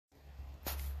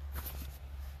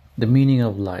The meaning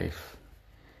of life.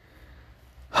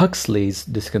 Huxley's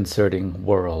disconcerting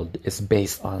world is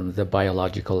based on the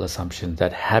biological assumption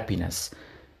that happiness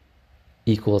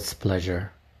equals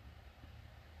pleasure.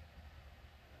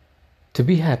 To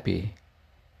be happy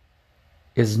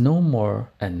is no more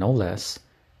and no less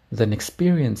than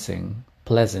experiencing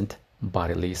pleasant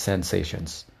bodily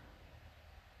sensations.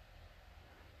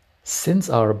 Since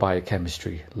our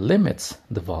biochemistry limits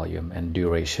the volume and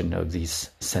duration of these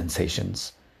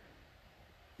sensations,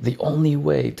 the only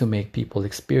way to make people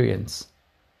experience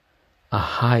a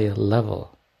high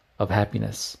level of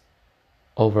happiness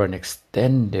over an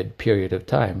extended period of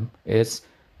time is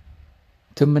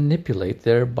to manipulate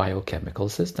their biochemical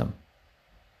system.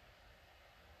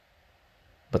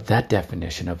 But that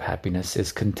definition of happiness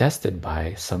is contested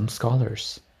by some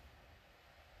scholars.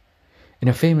 In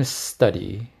a famous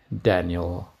study,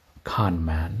 Daniel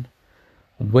Kahneman,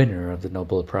 winner of the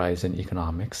Nobel Prize in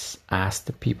Economics, asked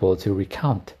the people to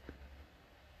recount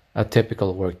a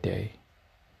typical workday,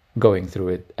 going through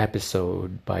it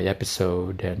episode by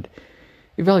episode and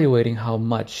evaluating how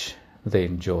much they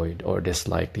enjoyed or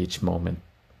disliked each moment.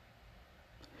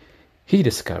 He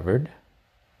discovered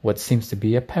what seems to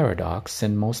be a paradox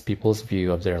in most people's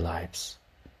view of their lives.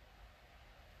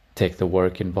 Take the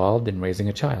work involved in raising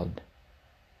a child.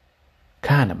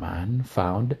 Kahneman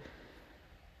found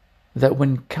that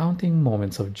when counting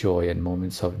moments of joy and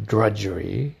moments of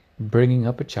drudgery, bringing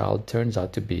up a child turns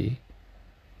out to be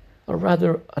a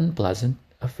rather unpleasant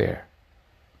affair.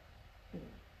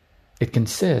 It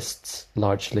consists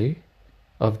largely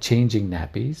of changing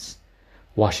nappies,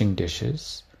 washing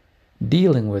dishes,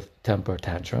 dealing with temper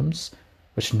tantrums,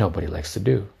 which nobody likes to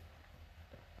do.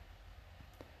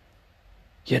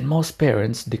 Yet most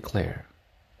parents declare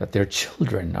that their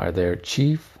children are their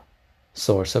chief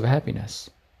source of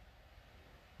happiness.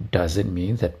 Does it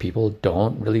mean that people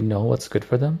don't really know what's good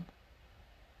for them?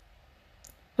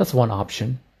 That's one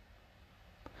option.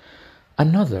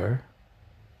 Another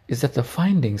is that the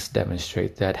findings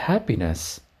demonstrate that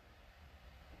happiness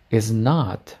is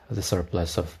not the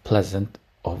surplus of pleasant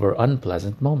over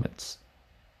unpleasant moments.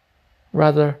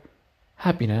 Rather,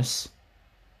 happiness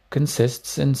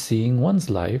consists in seeing one's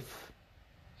life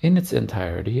in its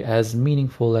entirety as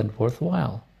meaningful and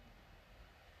worthwhile.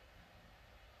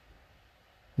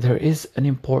 There is an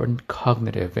important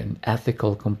cognitive and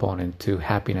ethical component to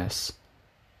happiness.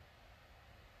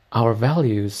 Our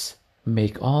values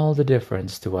make all the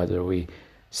difference to whether we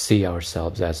see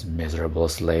ourselves as miserable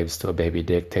slaves to a baby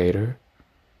dictator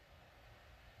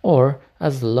or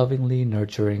as lovingly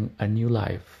nurturing a new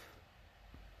life.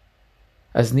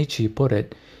 As Nietzsche put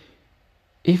it,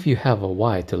 if you have a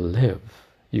why to live,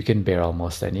 you can bear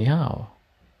almost anyhow.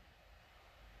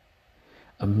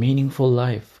 A meaningful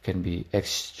life can be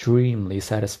extremely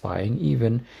satisfying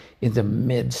even in the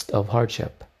midst of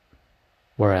hardship,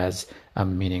 whereas a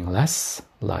meaningless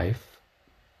life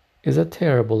is a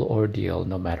terrible ordeal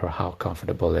no matter how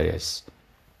comfortable it is.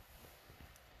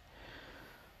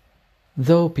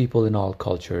 Though people in all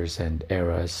cultures and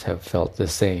eras have felt the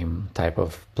same type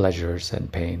of pleasures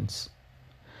and pains,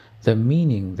 the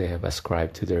meaning they have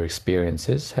ascribed to their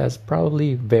experiences has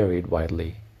probably varied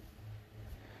widely.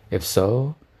 If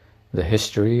so, the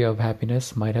history of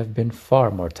happiness might have been far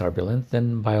more turbulent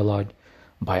than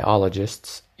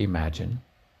biologists imagine.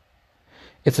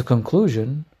 It's a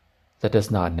conclusion that does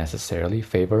not necessarily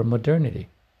favor modernity.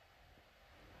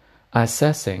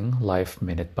 Assessing life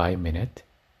minute by minute,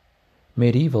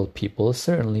 medieval people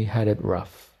certainly had it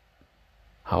rough.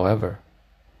 However,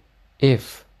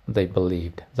 if they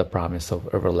believed the promise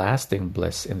of everlasting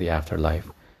bliss in the afterlife,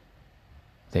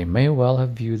 they may well have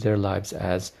viewed their lives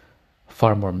as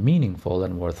far more meaningful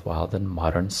and worthwhile than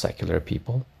modern secular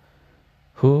people,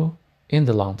 who, in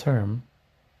the long term,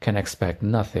 can expect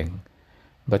nothing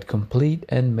but complete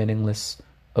and meaningless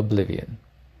oblivion.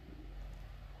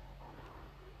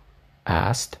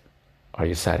 Asked, are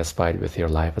you satisfied with your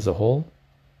life as a whole?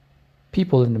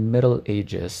 People in the Middle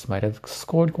Ages might have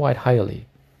scored quite highly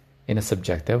in a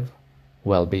subjective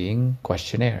well-being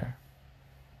questionnaire.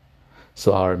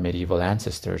 So our medieval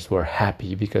ancestors were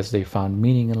happy because they found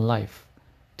meaning in life,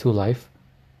 to life.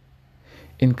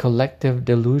 In collective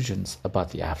delusions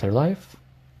about the afterlife?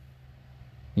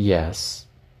 Yes,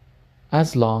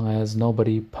 as long as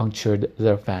nobody punctured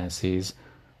their fantasies,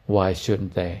 why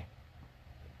shouldn't they?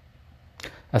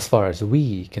 As far as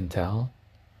we can tell,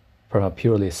 from a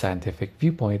purely scientific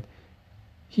viewpoint,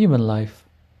 human life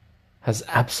has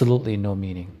absolutely no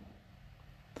meaning.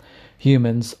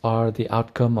 Humans are the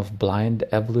outcome of blind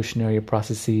evolutionary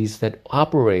processes that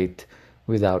operate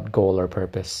without goal or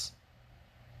purpose.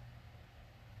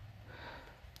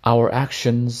 Our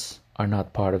actions are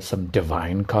not part of some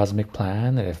divine cosmic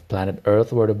plan, and if planet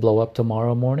Earth were to blow up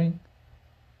tomorrow morning,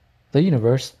 the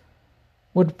universe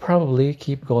would probably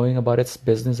keep going about its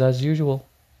business as usual.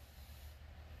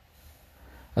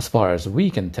 As far as we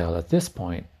can tell at this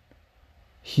point,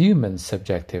 human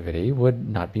subjectivity would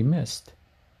not be missed.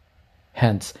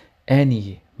 Hence,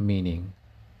 any meaning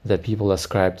that people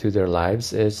ascribe to their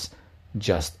lives is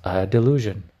just a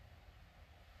delusion.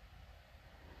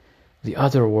 The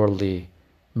otherworldly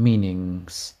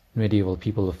meanings medieval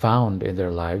people found in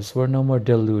their lives were no more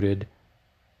deluded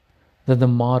than the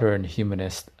modern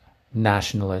humanist,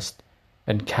 nationalist,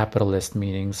 and capitalist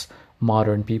meanings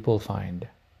modern people find.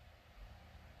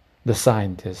 The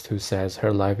scientist who says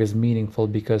her life is meaningful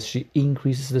because she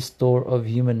increases the store of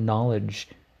human knowledge.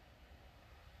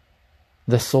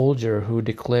 The soldier who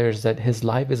declares that his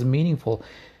life is meaningful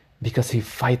because he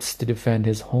fights to defend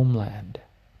his homeland.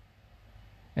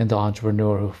 And the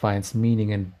entrepreneur who finds meaning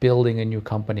in building a new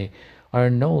company are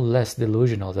no less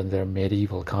delusional than their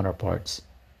medieval counterparts,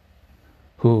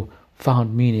 who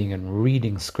found meaning in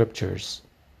reading scriptures,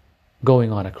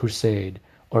 going on a crusade,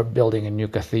 or building a new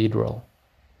cathedral.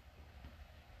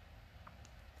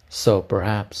 So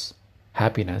perhaps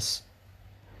happiness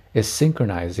is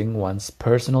synchronizing one's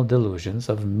personal delusions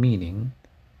of meaning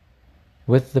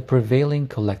with the prevailing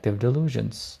collective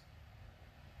delusions.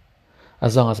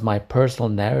 As long as my personal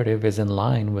narrative is in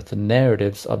line with the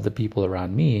narratives of the people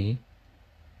around me,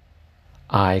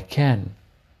 I can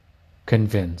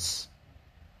convince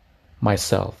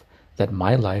myself that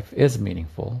my life is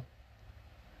meaningful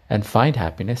and find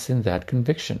happiness in that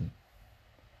conviction.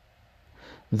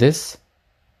 This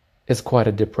is quite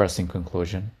a depressing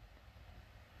conclusion.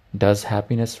 Does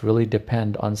happiness really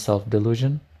depend on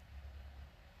self-delusion?